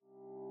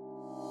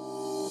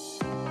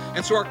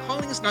And so our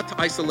calling is not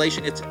to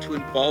isolation, it's to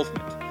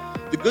involvement.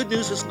 The good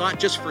news is not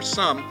just for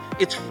some,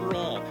 it's for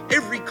all.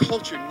 Every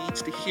culture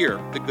needs to hear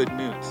the good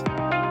news.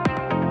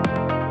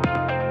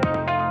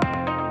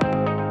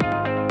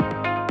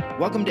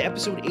 Welcome to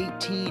episode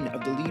 18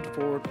 of the Lead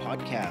Forward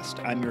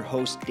podcast. I'm your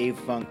host, Dave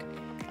Funk.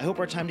 I hope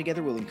our time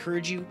together will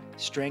encourage you,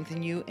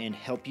 strengthen you, and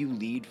help you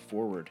lead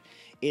forward.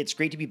 It's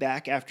great to be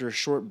back after a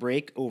short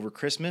break over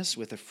Christmas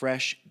with a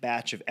fresh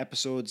batch of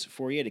episodes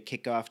for you to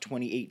kick off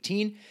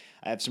 2018.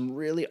 I have some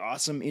really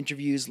awesome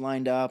interviews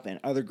lined up and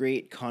other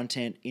great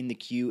content in the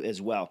queue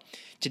as well.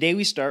 Today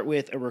we start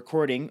with a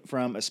recording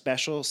from a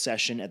special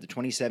session at the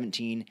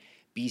 2017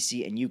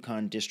 BC and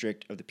Yukon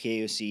District of the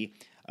PAOC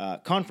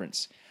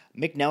conference.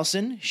 Mick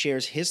Nelson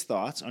shares his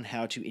thoughts on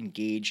how to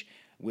engage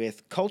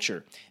with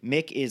culture.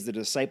 Mick is the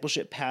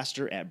discipleship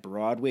pastor at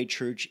Broadway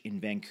Church in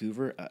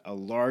Vancouver, a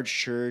large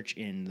church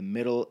in the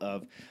middle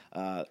of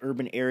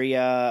urban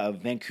area of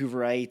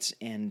Vancouverites,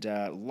 and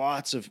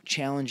lots of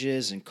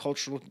challenges and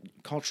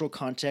cultural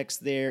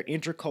context there,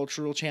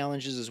 intercultural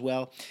challenges as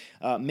well.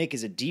 Mick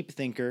is a deep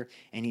thinker,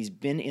 and he's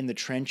been in the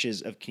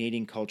trenches of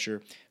Canadian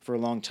culture for a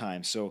long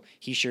time. So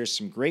he shares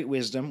some great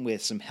wisdom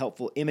with some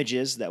helpful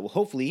images that will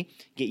hopefully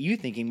get you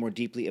thinking more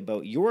deeply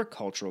about your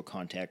cultural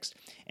context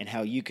and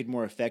how you could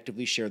more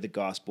effectively share the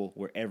gospel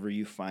wherever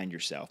you find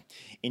yourself.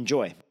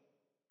 Enjoy.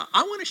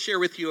 I want to share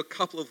with you a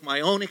couple of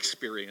my own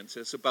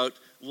experiences about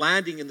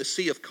landing in the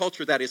sea of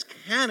culture that is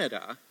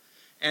Canada,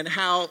 and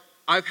how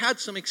I've had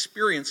some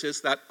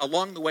experiences that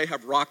along the way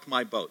have rocked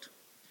my boat.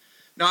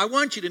 Now, I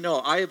want you to know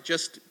I have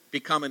just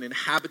become an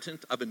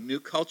inhabitant of a new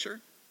culture,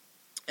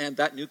 and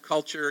that new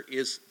culture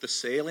is the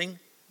sailing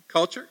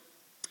culture.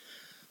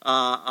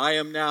 I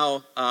am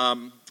now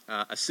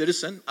a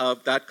citizen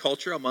of that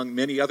culture among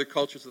many other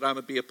cultures that I'm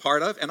going to be a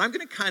part of, and I'm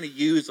going to kind of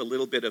use a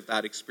little bit of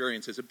that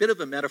experience as a bit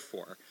of a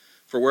metaphor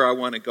for where I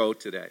want to go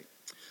today.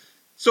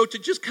 So to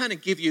just kind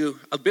of give you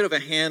a bit of a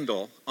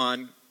handle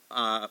on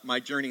my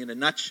journey in a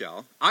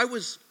nutshell, I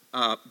was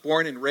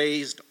born and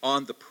raised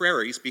on the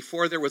prairies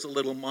before there was a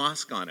little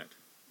mosque on it.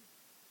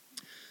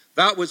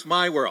 That was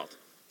my world,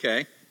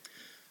 okay?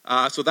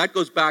 So that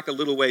goes back a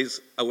little ways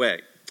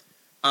away.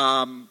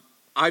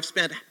 I've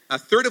spent a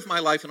third of my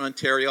life in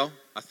Ontario,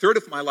 a third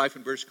of my life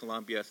in British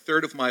Columbia, a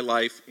third of my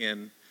life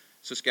in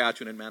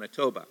Saskatchewan and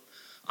Manitoba.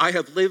 I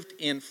have lived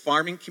in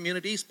farming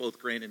communities, both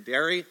grain and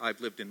dairy. I've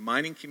lived in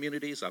mining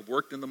communities. I've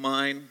worked in the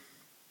mine.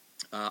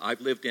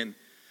 I've lived in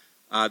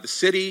the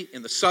city,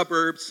 in the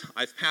suburbs.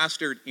 I've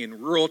pastored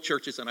in rural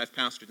churches, and I've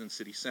pastored in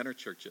city center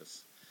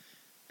churches.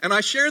 And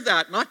I share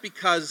that not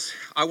because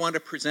I want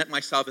to present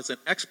myself as an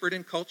expert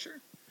in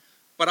culture,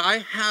 but I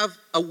have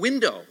a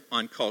window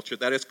on culture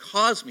that has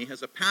caused me,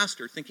 as a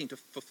pastor, thinking to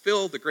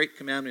fulfill the Great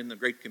Commandment and the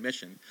Great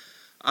Commission,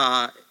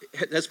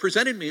 has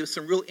presented me with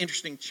some real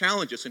interesting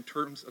challenges in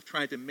terms of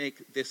trying to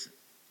make this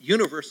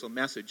universal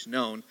message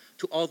known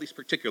to all these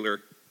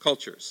particular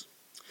cultures.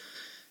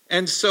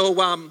 And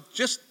so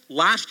just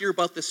last year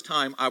about this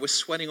time, I was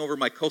sweating over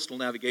my coastal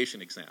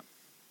navigation exam.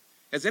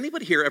 Has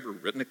anybody here ever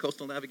written a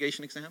coastal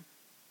navigation exam?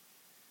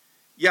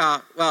 Yeah,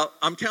 well,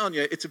 I'm telling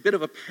you, it's a bit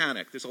of a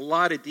panic. There's a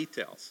lot of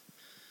details.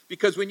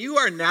 Because when you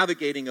are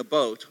navigating a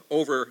boat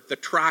over the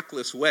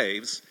trackless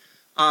waves,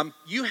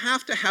 you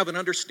have to have an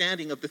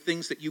understanding of the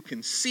things that you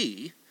can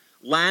see: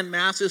 land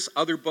masses,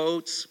 other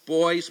boats,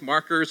 buoys,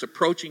 markers,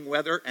 approaching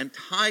weather, and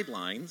tide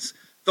lines.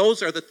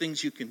 Those are the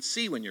things you can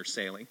see when you're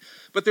sailing.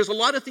 But there's a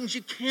lot of things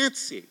you can't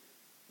see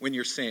when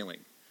you're sailing.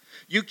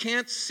 You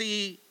can't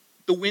see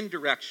the wind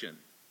direction,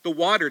 the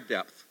water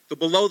depth, the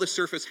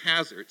below-the-surface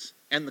hazards,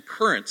 and the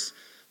currents.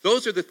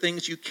 Those are the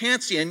things you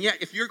can't see. And yet,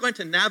 if you're going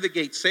to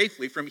navigate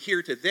safely from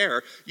here to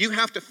there, you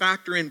have to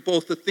factor in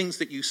both the things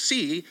that you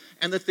see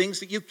and the things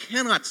that you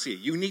cannot see.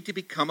 You need to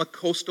become a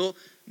coastal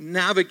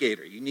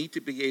navigator. You need to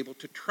be able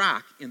to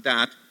track in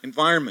that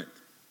environment.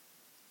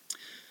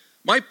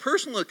 My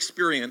personal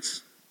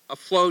experience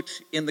afloat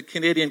in the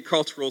Canadian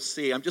cultural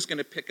sea, I'm just going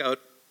to pick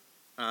out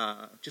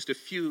just a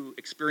few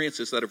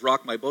experiences that have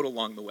rocked my boat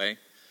along the way.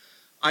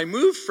 I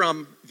moved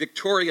from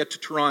Victoria to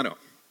Toronto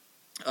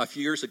a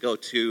few years ago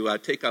to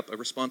take up a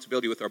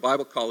responsibility with our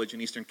Bible college in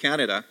Eastern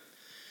Canada.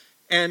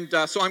 And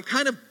so I'm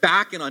kind of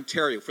back in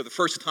Ontario for the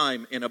first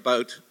time in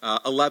about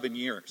 11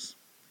 years.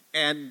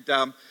 And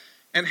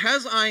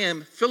as I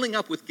am filling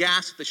up with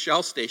gas at the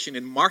Shell station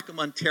in Markham,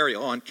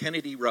 Ontario on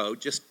Kennedy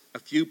Road, just a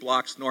few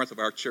blocks north of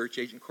our church,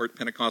 Agincourt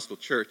Pentecostal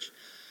Church,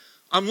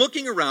 I'm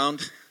looking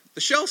around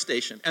the Shell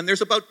station, and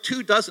there's about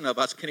 24 of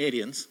us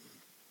Canadians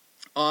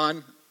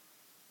on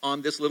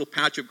this little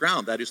patch of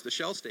ground that is the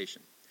Shell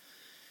station.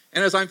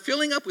 And as I'm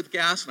filling up with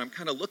gas and I'm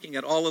kind of looking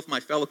at all of my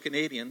fellow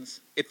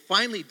Canadians, it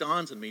finally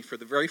dawns on me for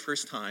the very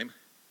first time,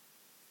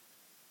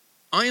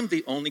 I am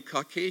the only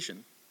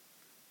Caucasian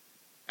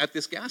at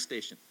this gas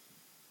station.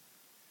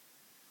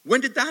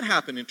 When did that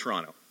happen in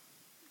Toronto?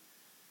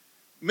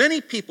 Many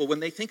people, when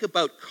they think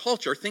about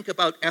culture, think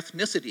about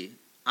ethnicity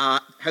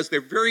as their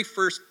very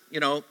first,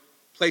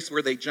 place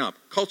where they jump.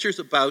 Culture's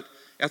about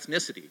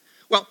ethnicity.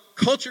 Well,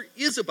 culture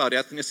is about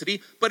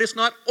ethnicity, but it's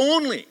not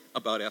only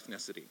about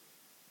ethnicity.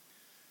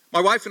 My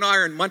wife and I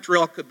are in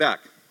Montreal, Quebec.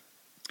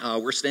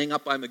 We're staying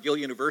up by McGill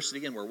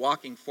University, and we're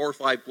walking 4 or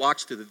 5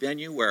 blocks to the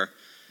venue where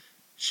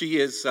she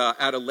is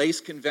at a lace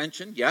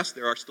convention. Yes,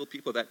 there are still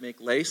people that make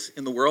lace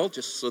in the world,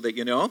 just so that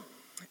you know.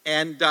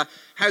 And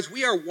as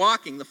we are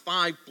walking the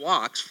 5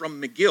 blocks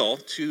from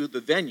McGill to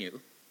the venue,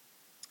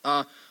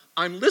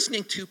 I'm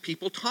listening to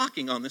people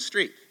talking on the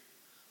street.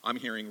 I'm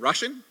hearing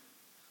Russian,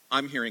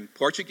 I'm hearing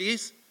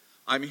Portuguese,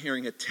 I'm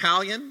hearing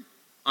Italian,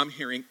 I'm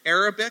hearing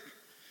Arabic.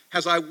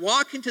 As I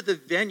walk into the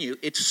venue,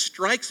 it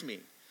strikes me,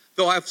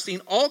 though I've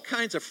seen all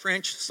kinds of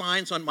French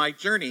signs on my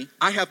journey,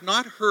 I have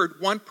not heard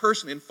one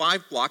person in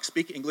 5 blocks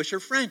speak English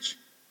or French.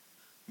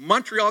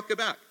 Montreal,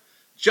 Quebec,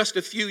 just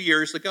a few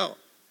years ago.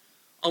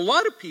 A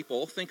lot of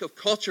people think of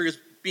culture as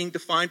being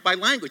defined by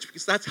language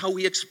because that's how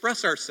we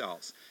express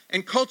ourselves.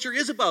 And culture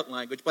is about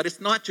language, but it's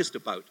not just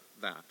about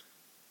that.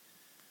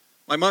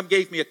 My mom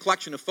gave me a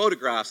collection of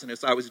photographs, and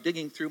as I was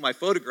digging through my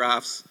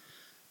photographs,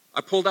 I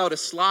pulled out a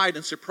slide,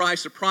 and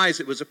surprise, surprise,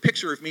 it was a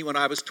picture of me when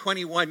I was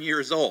 21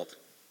 years old.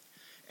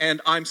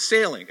 And I'm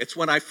sailing. It's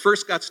when I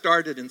first got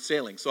started in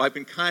sailing. So I've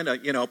been kind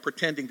of,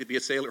 pretending to be a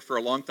sailor for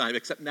a long time,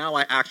 except now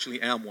I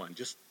actually am one,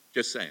 just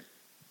saying.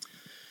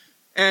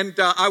 And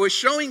I was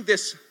showing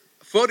this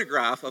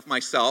photograph of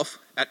myself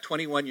at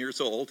 21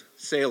 years old,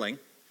 sailing,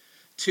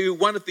 to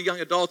one of the young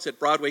adults at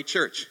Broadway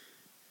Church.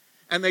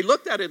 And they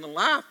looked at it and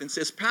laughed and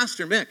says,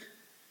 "Pastor Mick,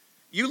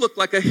 you look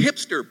like a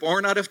hipster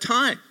born out of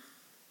time."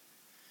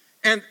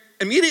 And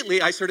immediately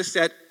I sort of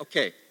said,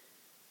 okay,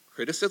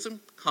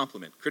 criticism,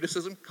 compliment,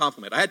 criticism,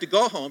 compliment. I had to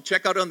go home,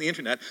 check out on the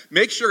internet,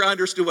 make sure I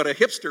understood what a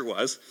hipster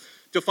was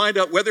to find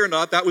out whether or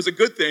not that was a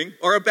good thing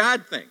or a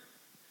bad thing.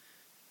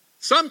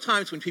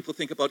 Sometimes when people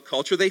think about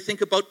culture, they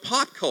think about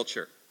pop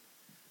culture.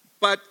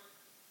 But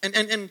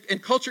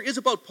And culture is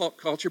about pop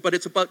culture, but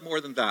it's about more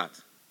than that.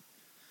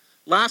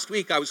 Last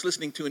week, I was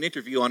listening to an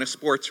interview on a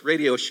sports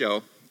radio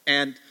show,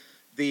 and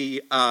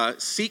the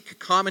Sikh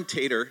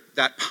commentator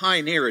that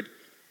pioneered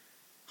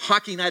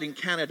Hockey Night in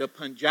Canada,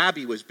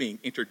 Punjabi, was being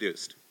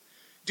introduced.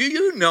 Do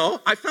you know,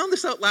 I found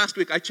this out last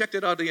week, I checked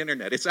it out on the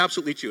internet, it's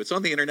absolutely true, it's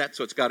on the internet,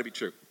 so it's got to be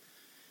true.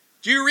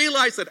 Do you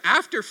realize that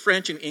after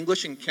French and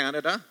English in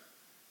Canada,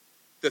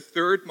 the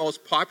 3rd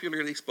most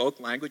popularly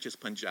spoken language is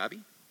Punjabi?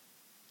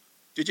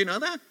 Did you know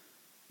that?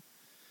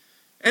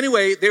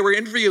 Anyway, they were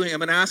interviewing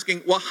him and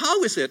asking, well,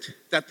 how is it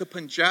that the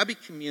Punjabi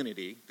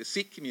community, the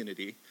Sikh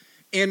community,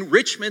 in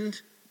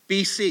Richmond,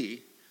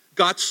 BC,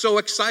 got so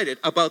excited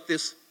about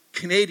this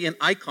Canadian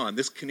icon,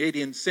 this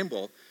Canadian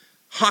symbol,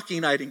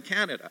 Hockey Night in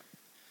Canada?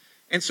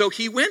 And so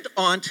he went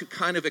on to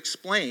kind of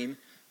explain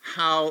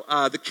how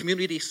the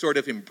community sort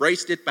of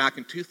embraced it back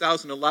in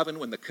 2011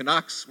 when the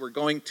Canucks were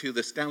going to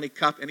the Stanley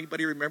Cup.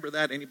 Anybody remember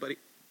that? Anybody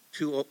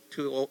too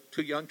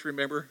young to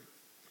remember?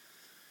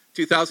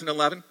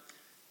 2011.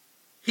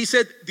 He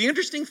said the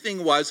interesting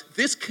thing was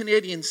this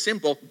Canadian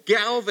symbol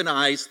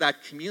galvanized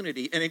that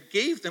community, and it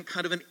gave them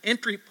kind of an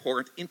entry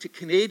port into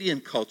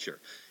Canadian culture.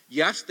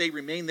 Yes, they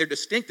remain their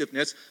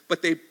distinctiveness,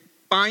 but they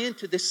buy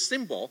into this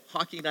symbol,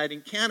 Hockey Night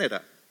in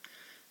Canada.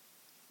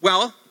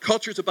 Well,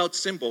 culture is about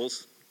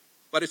symbols,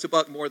 but it's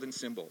about more than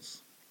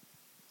symbols.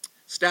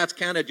 Stats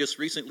Canada just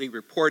recently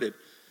reported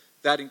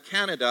that in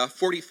Canada,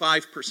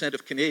 45%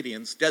 of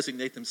Canadians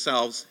designate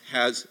themselves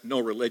as no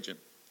religion.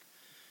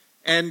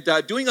 And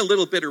doing a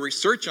little bit of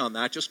research on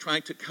that, just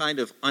trying to kind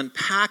of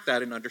unpack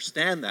that and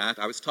understand that,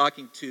 I was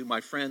talking to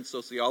my friend,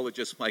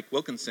 sociologist Mike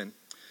Wilkinson,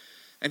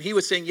 and he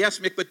was saying, yes,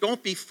 Mick, but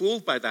don't be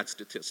fooled by that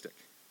statistic.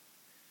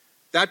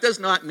 That does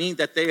not mean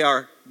that they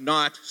are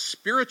not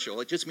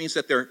spiritual. It just means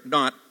that they're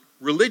not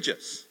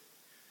religious.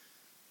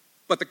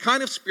 But the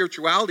kind of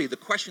spirituality, the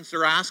questions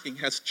they're asking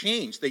has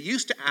changed. They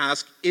used to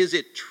ask, is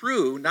it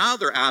true? Now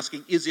they're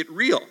asking, is it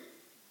real?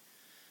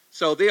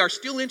 So they are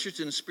still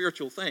interested in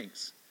spiritual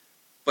things,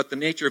 but the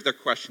nature of their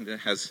question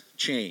has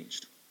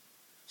changed.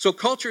 So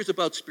culture is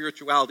about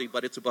spirituality,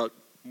 but it's about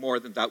more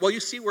than that. Well, you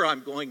see where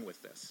I'm going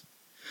with this.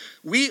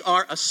 We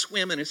are a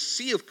swim in a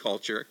sea of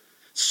culture,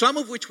 some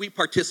of which we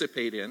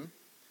participate in,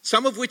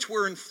 some of which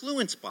we're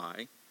influenced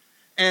by,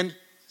 and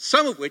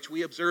some of which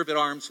we observe at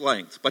arm's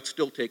length, but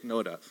still take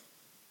note of.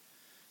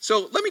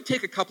 So let me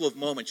take a couple of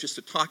moments just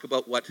to talk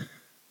about what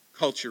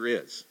culture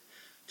is,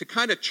 to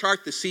kind of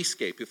chart the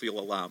seascape, if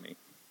you'll allow me.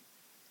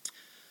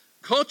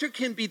 Culture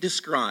can be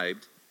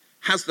described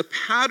as the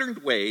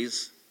patterned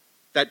ways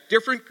that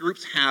different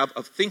groups have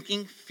of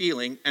thinking,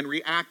 feeling, and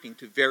reacting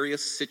to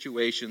various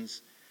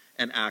situations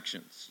and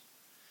actions.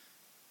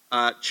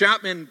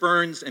 Chapman,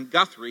 Burns, and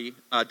Guthrie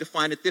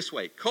define it this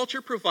way.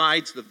 Culture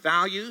provides the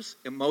values,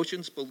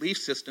 emotions, belief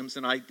systems,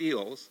 and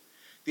ideals,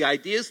 the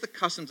ideas, the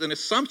customs, and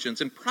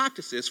assumptions, and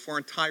practices for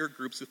entire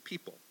groups of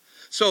people.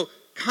 So,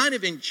 kind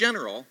of in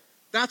general,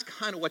 that's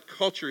kind of what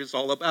culture is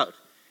all about.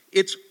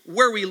 It's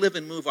where we live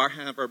and move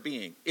have our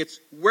being. It's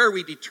where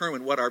we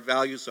determine what our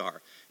values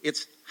are.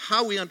 It's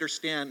how we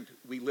understand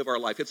we live our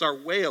life. It's our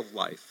way of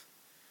life.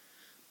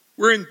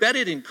 We're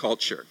embedded in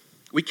culture.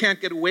 We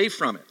can't get away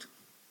from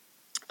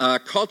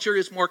it. Culture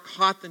is more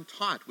caught than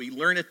taught. We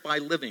learn it by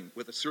living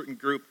with a certain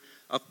group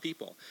of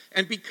people.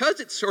 And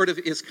because it sort of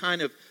is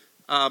kind of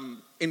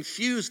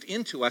infused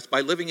into us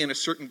by living in a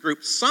certain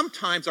group,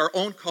 sometimes our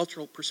own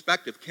cultural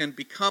perspective can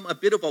become a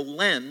bit of a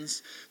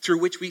lens through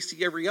which we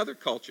see every other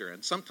culture.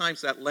 And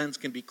sometimes that lens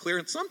can be clear,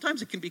 and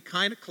sometimes it can be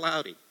kind of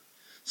cloudy.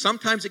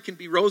 Sometimes it can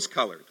be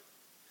rose-colored.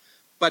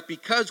 But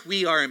because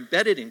we are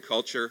embedded in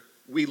culture,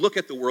 we look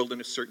at the world in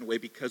a certain way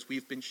because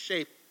we've been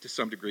shaped to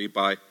some degree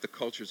by the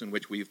cultures in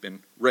which we've been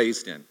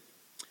raised in.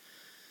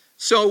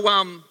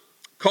 So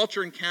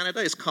culture in Canada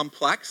is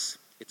complex.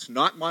 It's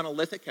not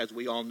monolithic, as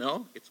we all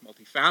know. It's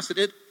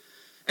multifaceted.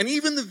 And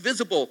even the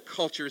visible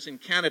cultures in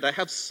Canada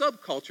have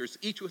subcultures,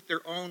 each with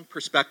their own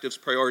perspectives,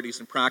 priorities,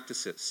 and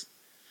practices.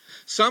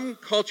 Some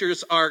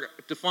cultures are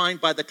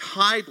defined by the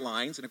tide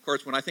lines, and of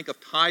course, when I think of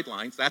tide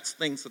lines, that's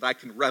things that I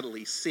can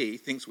readily see,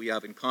 things we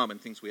have in common,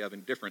 things we have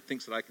in different,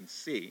 things that I can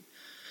see.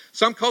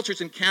 Some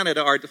cultures in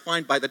Canada are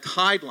defined by the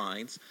tide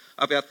lines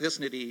of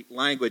ethnicity,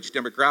 language,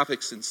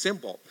 demographics, and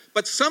symbol.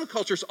 But some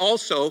cultures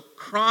also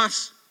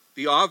cross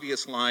the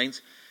obvious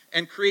lines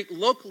and create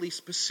locally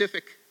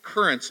specific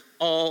currents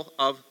all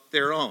of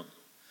their own.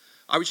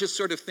 I was just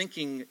sort of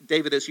thinking,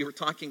 David, as you were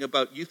talking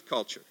about youth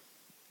culture,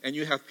 and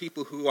you have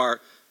people who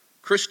are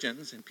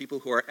Christians and people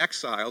who are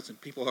exiles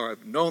and people who are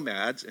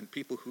nomads and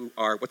people who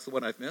are, what's the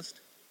one I've missed?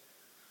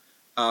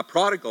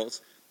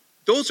 Prodigals.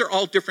 Those are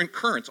all different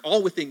currents,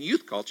 all within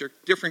youth culture,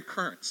 different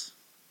currents.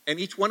 And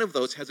each one of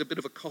those has a bit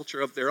of a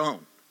culture of their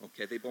own.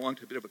 Okay, they belong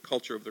to a bit of a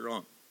culture of their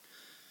own.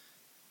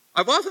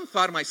 I've often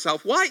thought to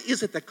myself, why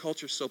is it that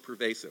culture is so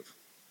pervasive?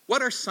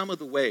 What are some of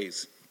the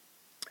ways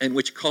in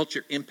which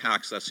culture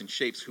impacts us and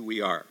shapes who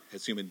we are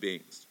as human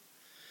beings?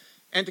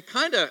 And to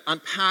kind of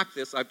unpack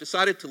this, I've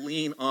decided to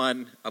lean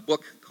on a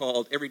book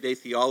called Everyday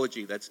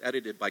Theology that's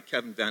edited by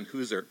Kevin Van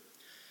Hooser.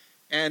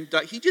 And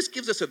he just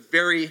gives us a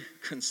very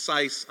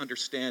concise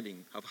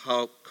understanding of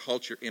how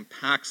culture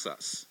impacts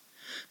us.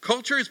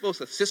 Culture is both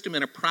a system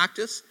and a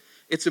practice.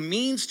 It's a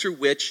means through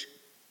which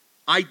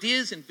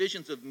ideas and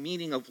visions of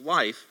meaning of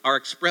life are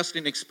expressed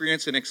and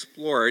experienced and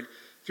explored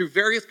through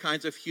various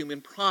kinds of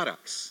human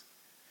products.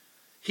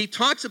 He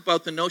talks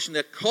about the notion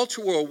that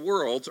cultural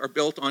worlds are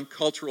built on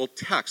cultural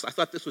texts. I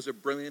thought this was a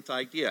brilliant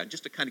idea. And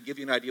just to kind of give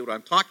you an idea of what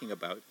I'm talking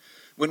about,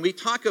 when we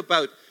talk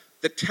about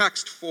the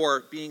text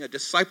for being a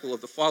disciple of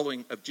the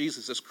following of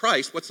Jesus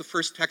Christ, what's the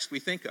first text we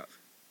think of?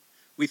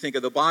 We think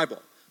of the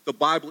Bible. The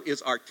Bible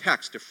is our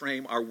text to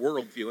frame our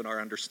worldview and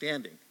our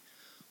understanding.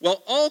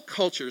 Well, all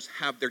cultures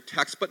have their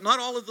texts, but not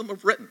all of them are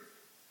written.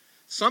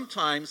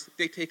 Sometimes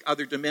they take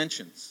other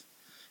dimensions.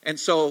 And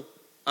so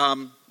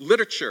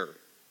literature,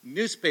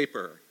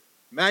 newspaper,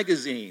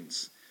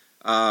 magazines,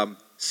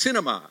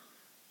 cinema,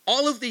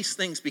 all of these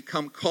things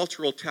become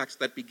cultural texts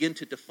that begin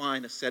to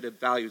define a set of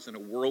values and a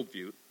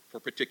worldview for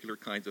particular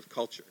kinds of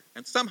culture.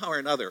 And somehow or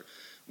another,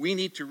 we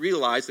need to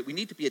realize that we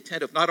need to be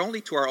attentive not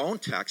only to our own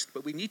text,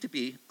 but we need to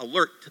be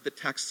alert to the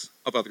texts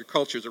of other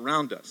cultures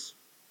around us.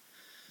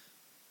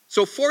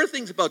 So 4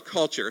 things about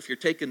culture, if you're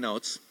taking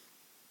notes.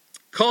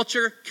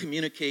 Culture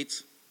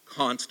communicates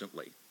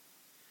constantly.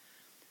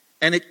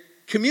 And it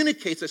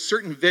communicates a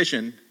certain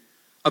vision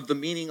of the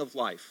meaning of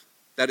life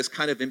that is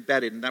kind of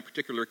embedded in that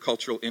particular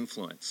cultural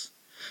influence.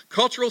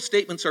 Cultural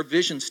statements are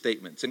vision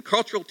statements, and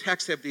cultural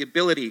texts have the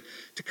ability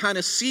to kind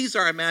of seize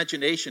our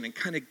imagination and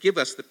kind of give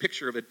us the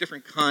picture of a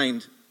different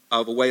kind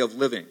of a way of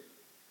living.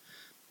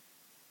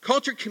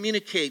 Culture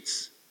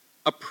communicates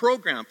a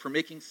program for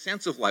making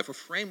sense of life, a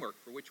framework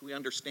for which we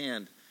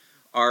understand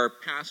our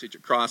passage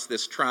across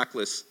this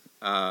trackless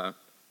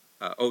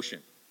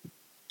ocean.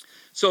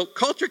 So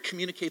culture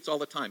communicates all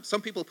the time.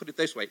 Some people put it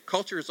this way: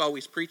 culture is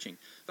always preaching.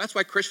 That's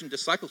why Christian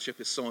discipleship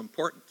is so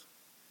important.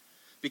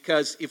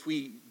 Because if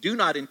we do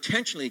not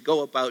intentionally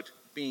go about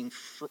being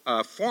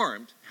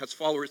formed as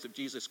followers of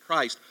Jesus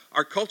Christ,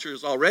 our culture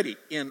is already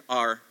in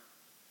our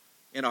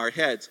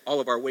heads, all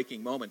of our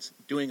waking moments,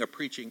 doing a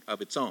preaching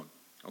of its own.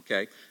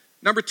 Okay?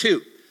 Number 2,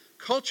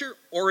 culture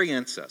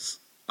orients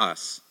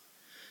us.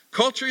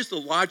 Culture is the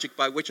logic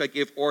by which I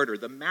give order,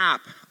 the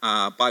map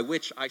by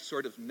which I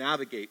sort of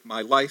navigate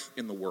my life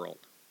in the world.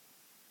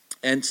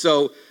 And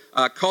so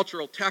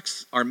cultural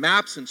texts are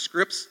maps and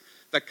scripts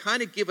that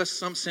kind of give us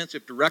some sense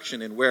of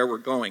direction in where we're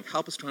going,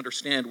 help us to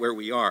understand where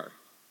we are.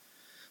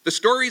 The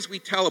stories we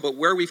tell about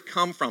where we've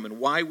come from and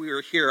why we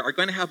are here are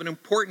going to have an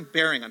important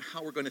bearing on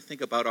how we're going to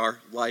think about our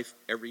life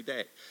every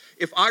day.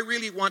 If I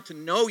really want to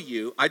know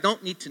you, I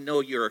don't need to know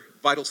your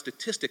vital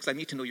statistics, I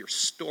need to know your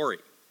story.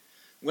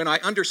 When I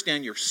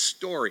understand your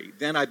story,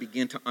 then I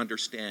begin to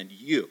understand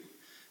you.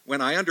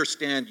 When I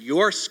understand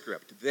your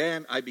script,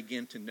 then I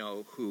begin to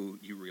know who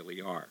you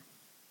really are.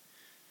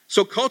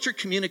 So culture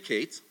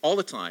communicates all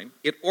the time.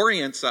 It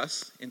orients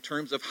us in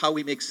terms of how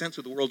we make sense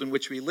of the world in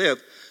which we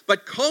live.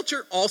 But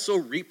culture also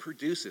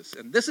reproduces.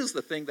 And this is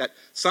the thing that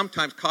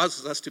sometimes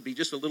causes us to be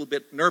just a little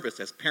bit nervous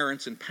as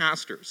parents and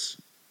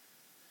pastors.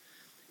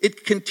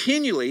 It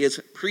continually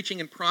is preaching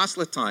and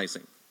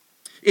proselytizing.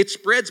 It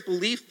spreads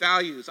belief,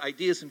 values,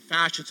 ideas, and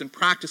fashions and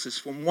practices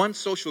from one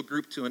social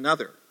group to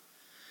another.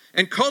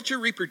 And culture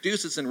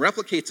reproduces and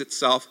replicates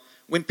itself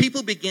when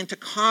people begin to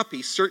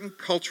copy certain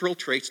cultural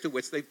traits to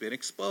which they've been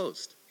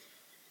exposed.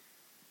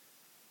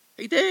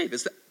 Hey, Dave,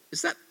 is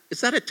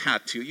that a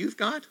tattoo you've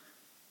got?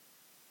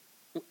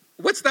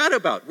 What's that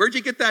about? Where'd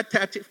you get that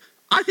tattoo?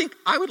 I think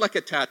I would like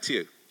a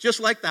tattoo, just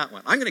like that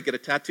one. I'm going to get a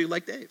tattoo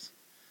like Dave's.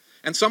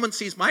 And someone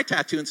sees my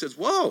tattoo and says,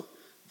 whoa,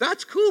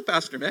 that's cool,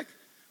 Pastor Mick.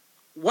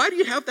 Why do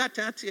you have that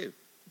tattoo?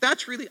 I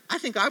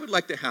think I would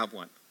like to have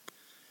one.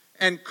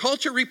 And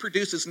culture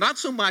reproduces not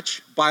so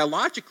much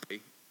biologically,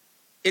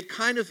 it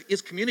kind of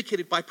is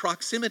communicated by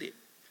proximity,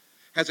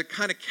 as it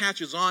kind of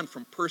catches on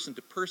from person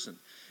to person.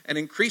 And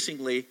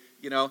increasingly,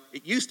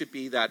 it used to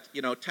be that,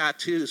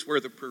 tattoos were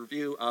the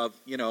purview of,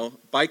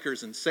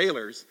 bikers and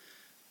sailors.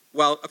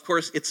 Well, of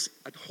course, it's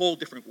a whole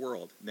different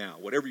world now.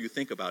 Whatever you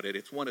think about it,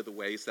 it's one of the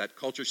ways that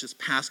culture's just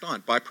passed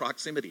on by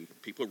proximity.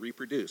 People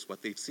reproduce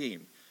what they've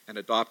seen and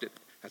adopt it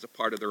as a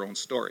part of their own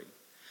story.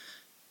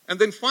 And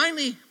then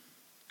finally,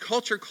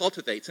 culture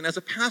cultivates. And as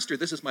a pastor,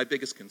 this is my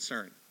biggest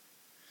concern.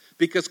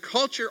 Because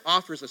culture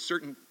offers a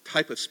certain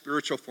type of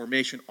spiritual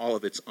formation all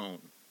of its own.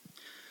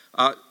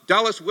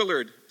 Dallas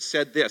Willard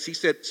said this. He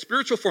said,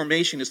 spiritual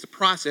formation is the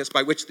process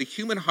by which the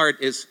human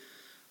heart is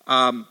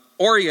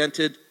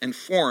oriented and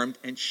formed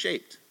and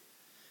shaped.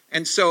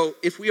 And so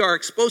if we are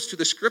exposed to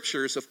the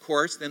scriptures, of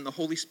course, then the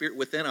Holy Spirit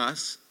within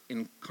us,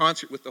 in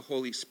concert with the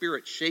Holy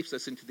Spirit, shapes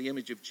us into the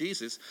image of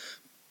Jesus.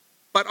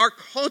 But our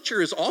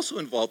culture is also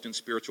involved in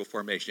spiritual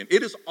formation.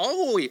 It is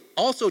always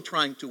also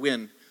trying to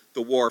win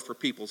the war for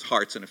people's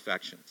hearts and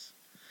affections.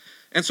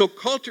 And so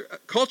culture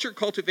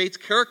cultivates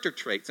character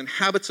traits and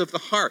habits of the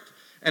heart.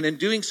 And in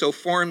doing so,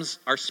 forms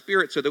our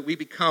spirit so that we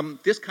become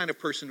this kind of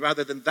person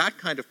rather than that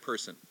kind of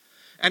person.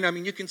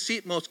 And you can see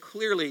it most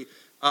clearly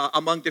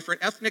among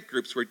different ethnic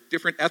groups, where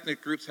different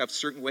ethnic groups have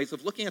certain ways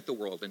of looking at the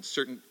world and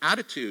certain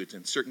attitudes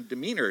and certain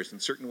demeanors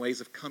and certain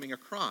ways of coming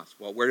across.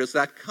 Well, where does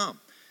that come?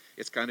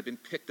 It's kind of been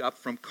picked up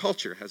from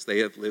culture as they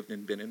have lived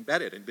and been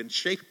embedded and been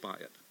shaped by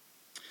it.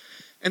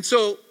 And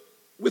so,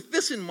 with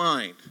this in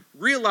mind,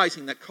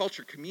 realizing that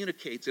culture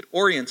communicates, it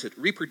orients, it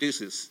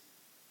reproduces,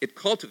 it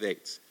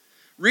cultivates,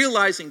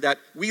 realizing that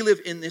we live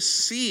in this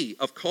sea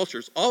of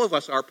cultures, all of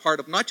us are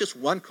part of not just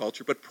one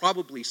culture, but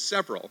probably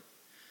several,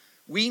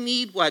 we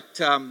need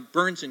what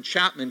Burns and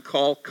Chapman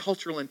call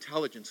cultural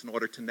intelligence in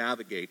order to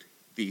navigate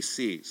these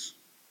seas.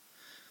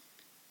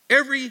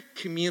 Every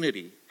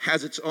community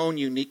has its own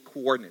unique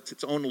coordinates,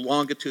 its own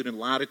longitude and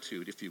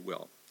latitude, if you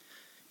will,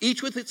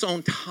 each with its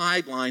own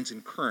tide lines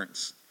and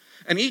currents,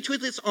 and each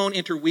with its own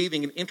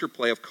interweaving and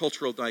interplay of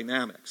cultural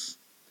dynamics.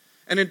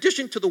 And in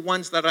addition to the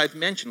ones that I've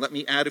mentioned, let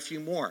me add a few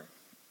more.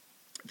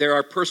 There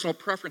are personal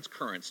preference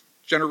currents,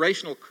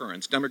 generational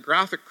currents,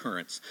 demographic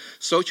currents,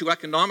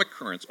 socioeconomic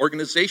currents,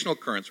 organizational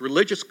currents,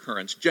 religious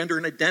currents, gender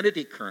and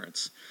identity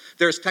currents.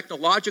 There's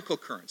technological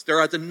currents. There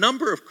are the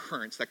number of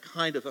currents that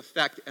kind of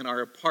affect and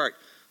are a part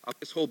of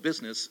this whole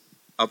business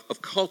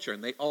of culture,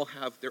 and they all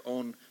have their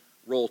own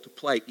role to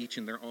play, each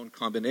in their own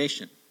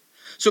combination.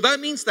 So that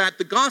means that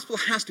the gospel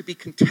has to be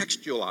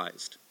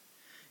contextualized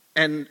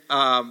and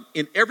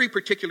in every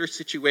particular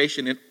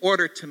situation in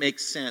order to make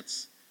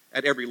sense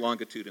at every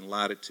longitude and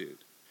latitude.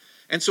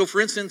 And so,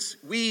 for instance,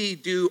 we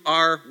do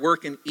our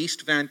work in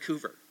East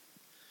Vancouver.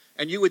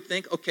 And you would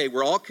think, okay,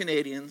 we're all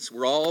Canadians,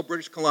 we're all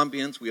British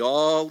Columbians, we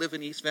all live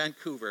in East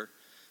Vancouver.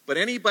 But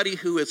anybody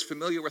who is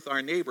familiar with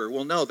our neighbor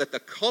will know that the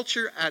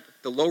culture at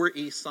the Lower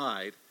East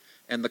Side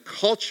and the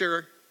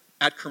culture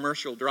at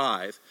Commercial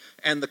Drive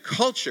and the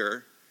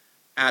culture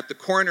at the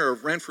corner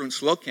of Renfrew and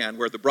Slocan,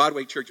 where the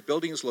Broadway Church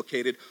building is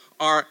located,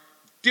 are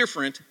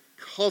different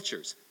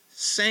cultures.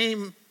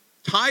 Same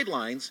tide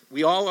lines,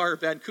 we all are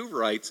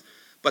Vancouverites,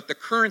 but the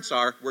currents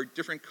are we're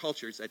different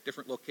cultures at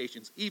different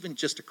locations, even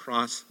just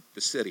across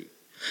the city.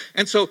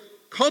 And so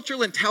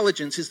cultural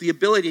intelligence is the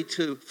ability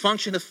to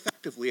function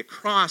effectively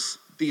across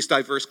these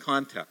diverse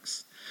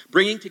contexts,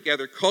 bringing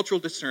together cultural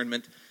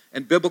discernment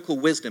and biblical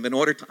wisdom in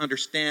order to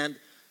understand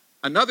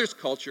another's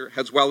culture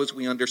as well as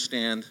we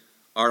understand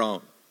our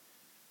own.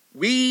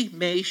 We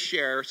may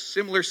share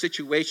similar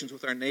situations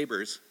with our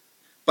neighbors,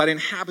 but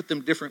inhabit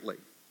them differently.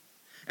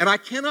 And I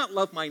cannot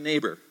love my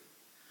neighbor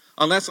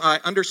unless I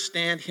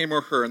understand him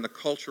or her in the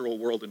cultural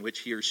world in which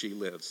he or she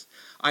lives.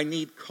 I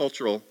need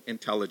cultural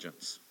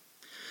intelligence.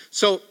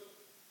 So,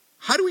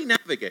 how do we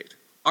navigate?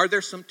 Are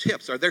there some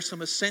tips? Are there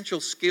some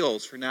essential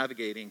skills for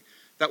navigating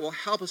that will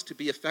help us to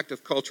be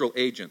effective cultural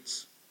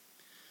agents?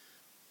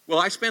 Well,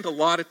 I spent a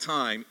lot of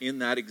time in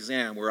that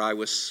exam where I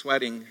was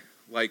sweating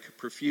like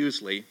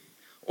profusely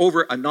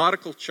over a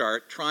nautical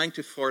chart trying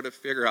to sort of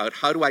figure out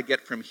how do I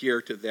get from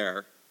here to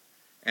there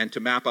and to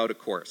map out a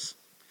course.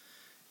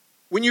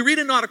 When you read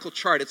a nautical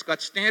chart, it's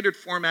got standard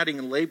formatting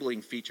and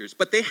labeling features,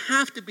 but they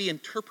have to be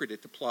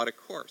interpreted to plot a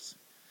course.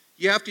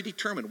 You have to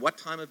determine what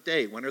time of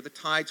day, when are the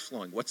tides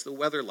flowing, what's the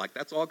weather like.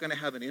 That's all going to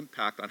have an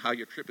impact on how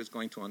your trip is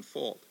going to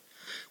unfold.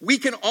 We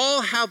can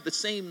all have the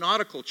same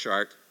nautical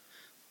chart,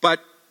 but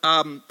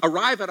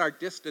arrive at our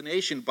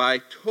destination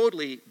by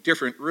totally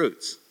different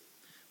routes.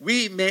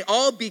 We may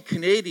all be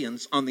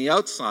Canadians on the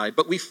outside,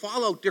 but we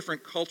follow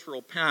different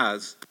cultural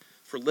paths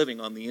for living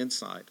on the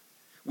inside.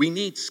 We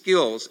need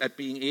skills at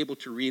being able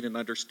to read and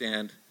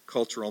understand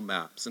cultural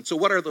maps. And so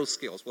what are those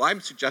skills? Well, I'm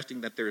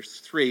suggesting that there's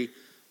 3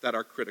 that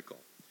are critical.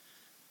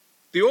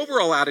 The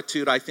overall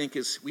attitude, I think,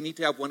 is we need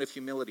to have one of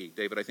humility.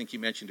 David, I think you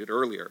mentioned it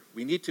earlier.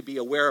 We need to be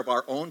aware of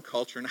our own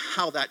culture and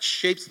how that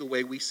shapes the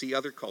way we see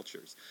other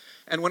cultures.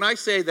 And when I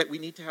say that we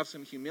need to have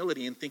some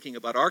humility in thinking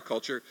about our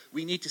culture,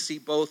 we need to see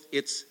both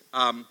its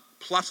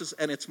pluses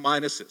and its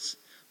minuses,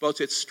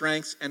 both its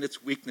strengths and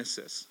its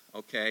weaknesses,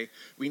 okay?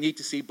 We need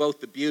to see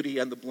both the beauty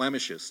and the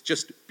blemishes.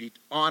 Just be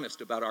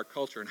honest about our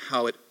culture and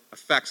how it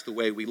affects the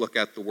way we look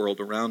at the world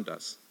around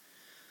us.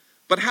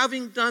 But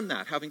having done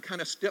that, having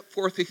kind of stepped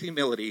forth with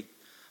humility,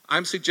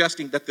 I'm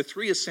suggesting that the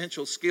 3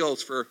 essential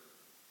skills for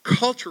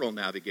cultural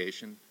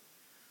navigation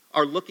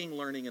are looking,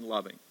 learning, and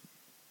loving.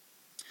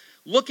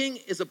 Looking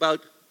is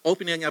about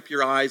opening up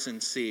your eyes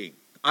and seeing.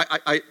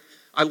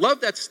 I love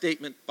that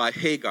statement by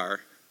Hagar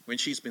when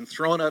she's been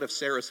thrown out of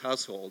Sarah's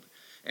household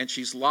and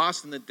she's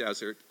lost in the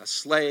desert, a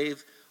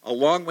slave, a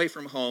long way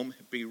from home,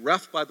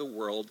 bereft by the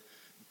world.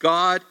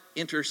 God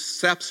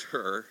intercepts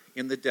her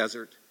in the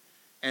desert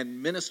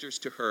and ministers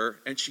to her,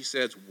 and she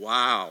says,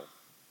 "Wow,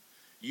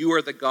 you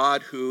are the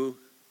God who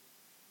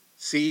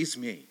sees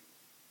me."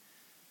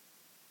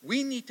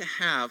 We need to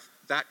have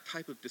that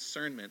type of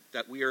discernment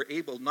that we are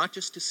able not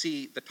just to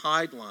see the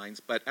tide lines,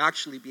 but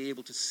actually be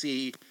able to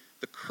see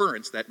the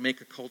currents that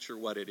make a culture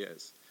what it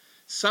is.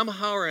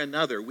 Somehow or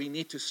another, we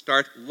need to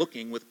start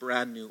looking with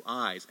brand new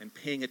eyes and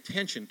paying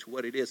attention to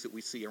what it is that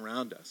we see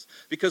around us.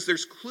 Because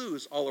there's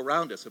clues all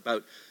around us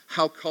about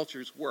how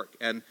cultures work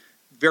and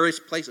various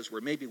places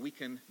where maybe we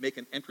can make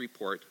an entry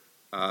port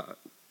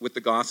with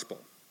the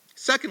gospel.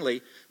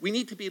 Secondly, we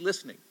need to be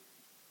listening.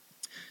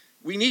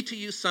 We need to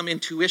use some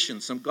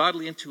intuition, some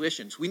godly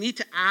intuitions. We need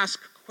to ask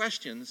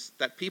questions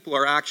that people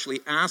are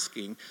actually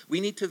asking. We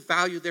need to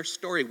value their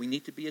story. We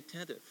need to be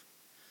attentive.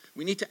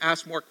 We need to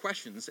ask more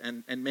questions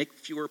and make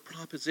fewer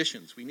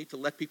propositions. We need to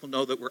let people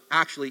know that we're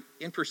actually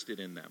interested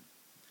in them.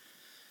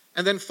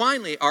 And then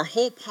finally, our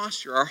whole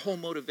posture, our whole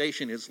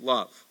motivation is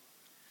love.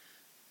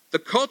 The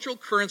cultural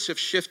currents have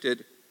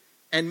shifted,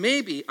 and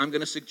maybe I'm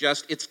going to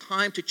suggest it's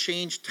time to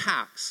change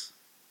tacks,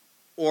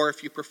 or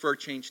if you prefer,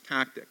 change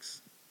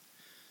tactics.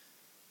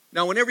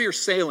 Now, whenever you're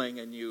sailing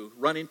and you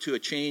run into a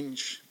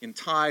change in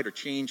tide or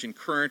change in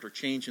current or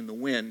change in the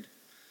wind,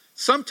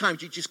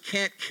 sometimes you just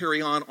can't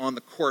carry on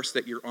the course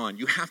that you're on.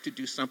 You have to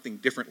do something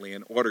differently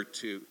in order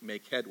to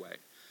make headway.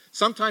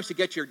 Sometimes to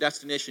get to your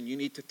destination, you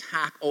need to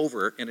tack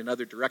over in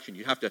another direction.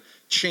 You have to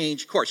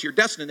change course. Your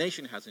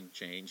destination hasn't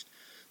changed,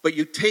 but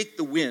you take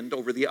the wind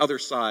over the other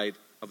side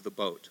of the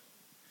boat.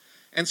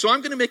 And so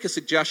I'm going to make a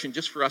suggestion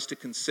just for us to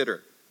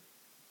consider.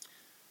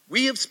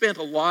 We have spent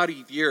a lot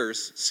of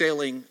years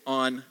sailing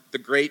on the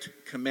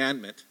Great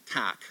Commandment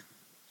tack.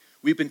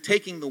 We've been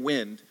taking the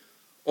wind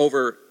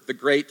over the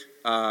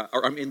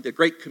the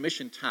Great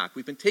Commission tack.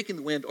 We've been taking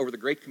the wind over the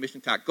Great Commission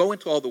tack. Go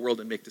into all the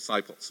world and make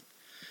disciples.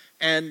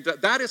 And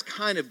that has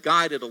kind of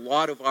guided a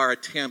lot of our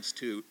attempts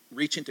to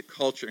reach into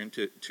culture and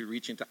to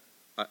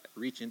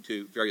reach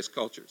into various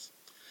cultures.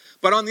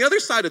 But on the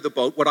other side of the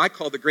boat, what I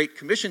call the Great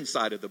Commission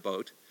side of the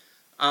boat,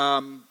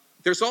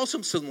 there's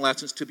also some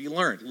lessons to be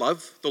learned.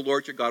 Love the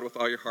Lord your God with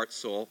all your heart,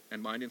 soul,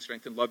 and mind and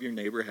strength, and love your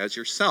neighbor as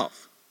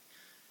yourself.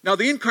 Now,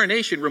 the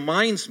incarnation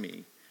reminds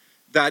me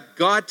that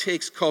God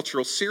takes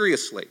cultural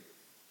seriously.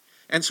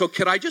 And so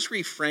could I just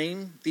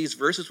reframe these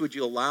verses? Would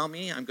you allow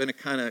me? I'm going to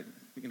kind of,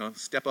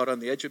 step out on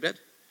the edge a bit.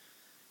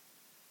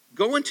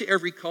 Go into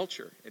every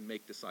culture and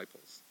make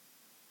disciples.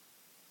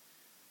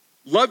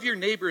 Love your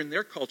neighbor in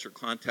their cultural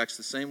context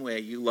the same way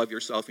you love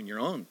yourself in your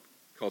own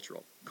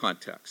cultural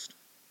context.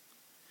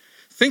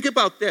 Think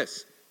about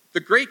this. The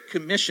Great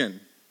Commission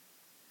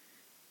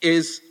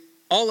is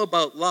all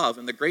about love,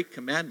 and the Great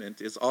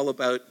Commandment is all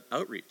about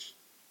outreach.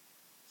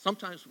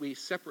 Sometimes we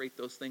separate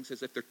those things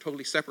as if they're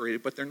totally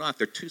separated, but they're not.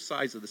 They're 2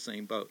 sides of the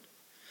same boat.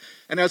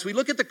 And as we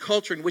look at the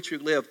culture in which we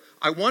live,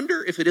 I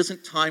wonder if it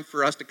isn't time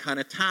for us to kind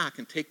of tack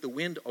and take the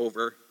wind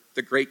over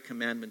the Great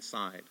Commandment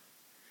side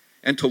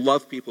and to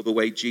love people the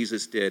way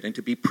Jesus did and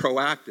to be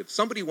proactive.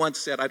 Somebody once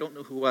said, I don't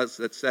know who was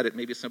that said it,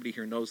 maybe somebody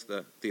here knows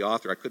the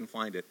author, I couldn't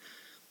find it.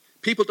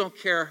 People don't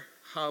care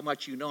how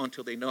much you know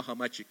until they know how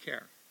much you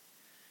care.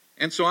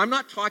 And so I'm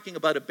not talking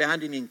about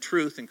abandoning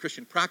truth and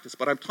Christian practice,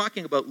 but I'm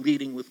talking about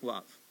leading with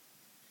love.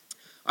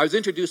 I was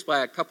introduced by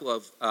a couple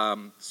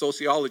of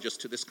sociologists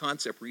to this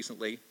concept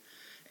recently,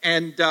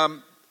 and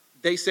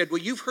they said,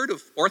 well, you've heard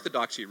of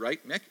orthodoxy,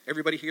 right, Mick?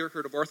 Everybody here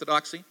heard of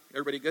orthodoxy?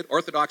 Everybody good?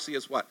 Orthodoxy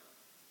is what?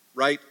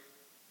 Right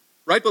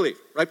belief.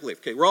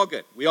 Okay, we're all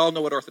good. We all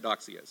know what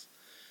orthodoxy is.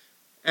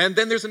 And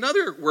then there's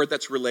another word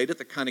that's related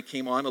that kind of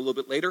came on a little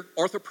bit later,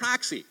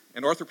 orthopraxy.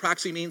 And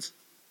orthopraxy means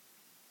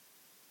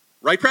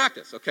right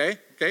practice, okay?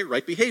 Okay,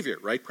 right behavior,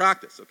 right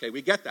practice. Okay,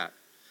 we get that.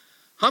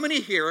 How many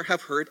here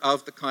have heard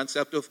of the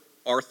concept of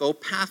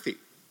orthopathy?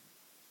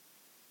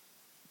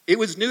 It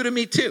was new to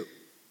me too.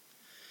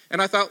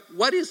 And I thought,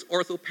 what is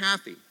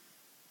orthopathy?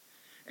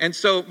 And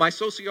so my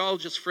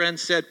sociologist friend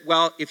said,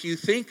 well, if you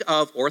think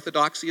of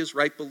orthodoxy as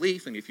right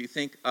belief, and if you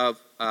think of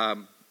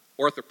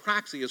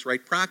orthopraxy as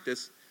right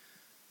practice,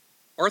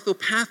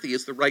 Orthopathy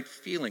is the right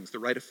feelings, the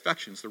right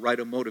affections, the right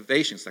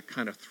motivations that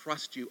kind of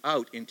thrust you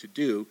out into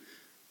do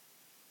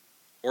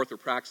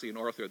orthopraxy and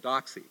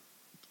orthodoxy.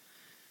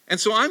 And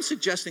so I'm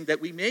suggesting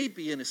that we may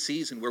be in a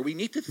season where we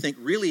need to think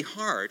really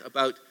hard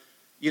about,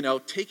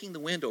 taking the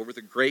wind over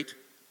the great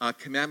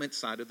commandment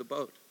side of the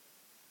boat.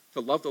 To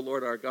love the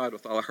Lord our God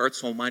with all our heart,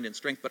 soul, mind, and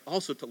strength, but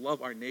also to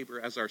love our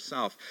neighbor as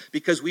ourselves.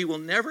 Because we will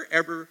never,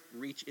 ever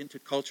reach into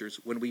cultures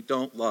when we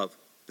don't love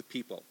the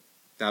people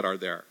that are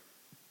there.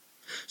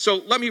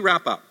 So let me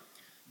wrap up.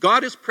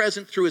 God is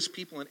present through his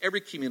people in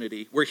every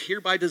community. We're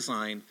here by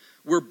design.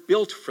 We're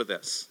built for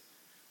this.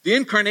 The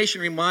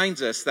incarnation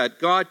reminds us that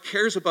God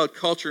cares about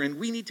culture, and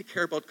we need to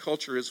care about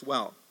culture as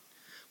well.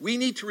 We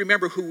need to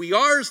remember who we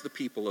are as the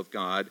people of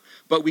God,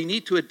 but we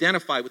need to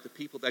identify with the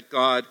people that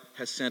God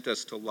has sent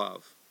us to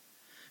love.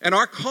 And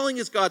our calling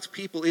as God's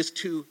people is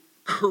to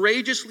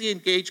courageously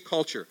engage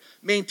culture,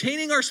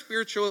 maintaining our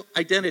spiritual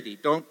identity.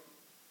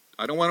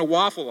 I don't want to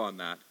waffle on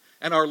that.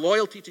 And our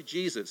loyalty to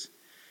Jesus,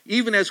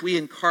 even as we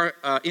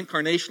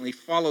incarnationally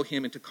follow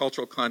him into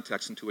cultural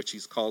contexts into which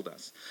he's called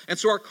us. And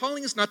so our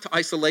calling is not to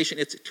isolation,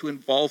 it's to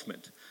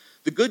involvement.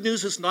 The good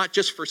news is not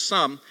just for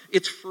some,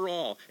 it's for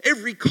all.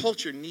 Every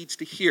culture needs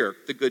to hear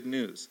the good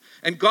news.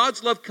 And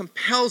God's love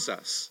compels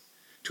us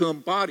to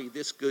embody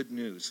this good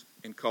news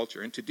in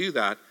culture. And to do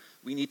that,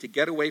 we need to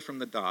get away from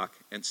the dock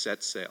and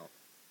set sail.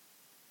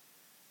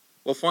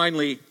 Well,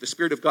 finally, the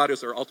Spirit of God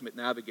is our ultimate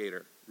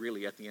navigator,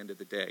 really, at the end of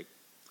the day.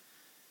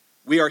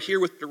 We are here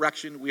with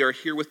direction. We are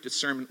here with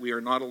discernment. We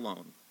are not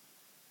alone.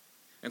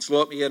 And so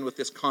let me end with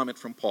this comment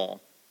from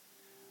Paul.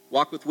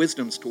 Walk with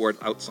wisdoms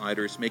toward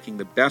outsiders, making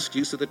the best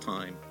use of the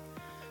time.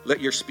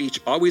 Let your speech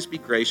always be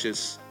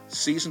gracious,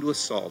 seasoned with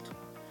salt,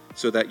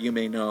 so that you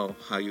may know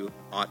how you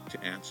ought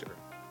to answer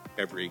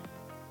every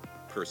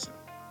person.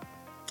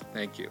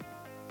 Thank you.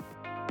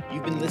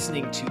 You've been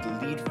listening to the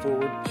Lead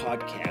Forward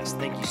podcast.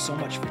 Thank you so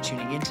much for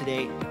tuning in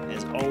today.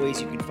 As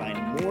always, you can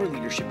find more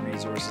leadership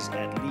resources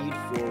at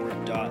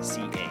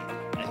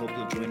leadforward.ca. I hope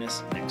you'll join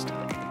us next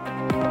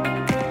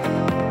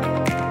time.